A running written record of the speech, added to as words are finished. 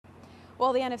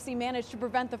Well, the NFC managed to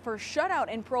prevent the first shutout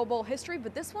in Pro Bowl history,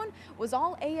 but this one was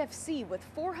all AFC with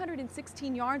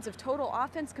 416 yards of total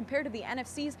offense compared to the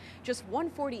NFC's just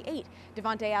 148.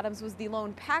 Davante Adams was the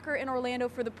lone Packer in Orlando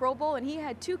for the Pro Bowl, and he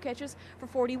had 2 catches for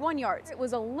 41 yards. It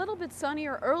was a little bit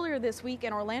sunnier earlier this week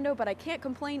in Orlando, but I can't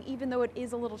complain even though it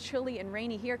is a little chilly and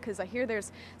rainy here because I hear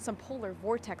there's some polar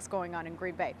vortex going on in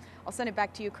Green Bay. I'll send it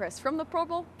back to you, Chris. From the Pro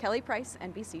Bowl, Kelly Price,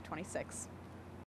 NBC 26.